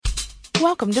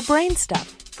Welcome to Brain Stuff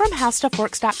from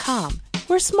HowStuffWorks.com,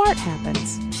 where smart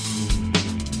happens.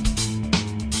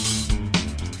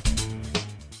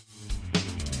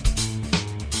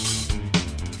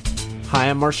 Hi,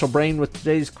 I'm Marshall Brain with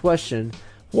today's question.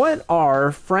 What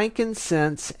are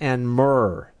frankincense and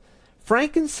myrrh?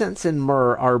 Frankincense and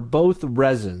myrrh are both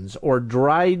resins or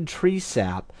dried tree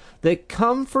sap that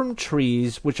come from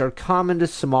trees which are common to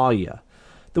Somalia.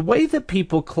 The way that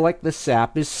people collect the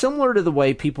sap is similar to the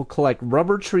way people collect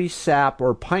rubber tree sap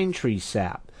or pine tree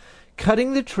sap.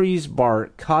 Cutting the tree's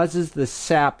bark causes the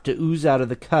sap to ooze out of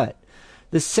the cut.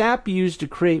 The sap used to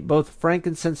create both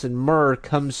frankincense and myrrh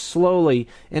comes slowly,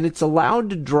 and it's allowed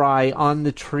to dry on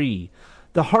the tree.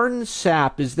 The hardened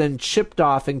sap is then chipped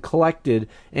off and collected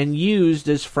and used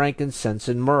as frankincense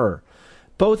and myrrh.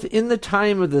 Both in the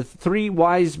time of the three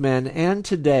wise men and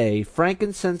today,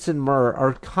 frankincense and myrrh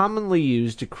are commonly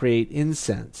used to create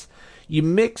incense. You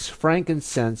mix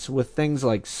frankincense with things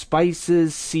like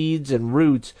spices, seeds, and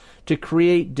roots to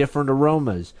create different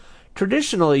aromas.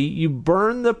 Traditionally, you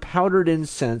burn the powdered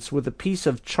incense with a piece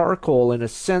of charcoal in a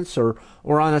censer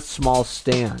or on a small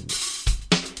stand.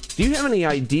 Do you have any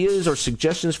ideas or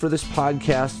suggestions for this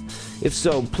podcast? If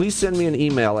so, please send me an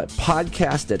email at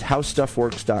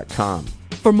podcast@howstuffworks.com.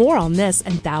 For more on this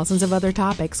and thousands of other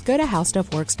topics, go to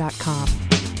HowStuffWorks.com.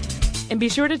 And be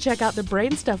sure to check out the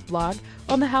Brain Stuff blog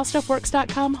on the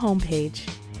HowStuffWorks.com homepage.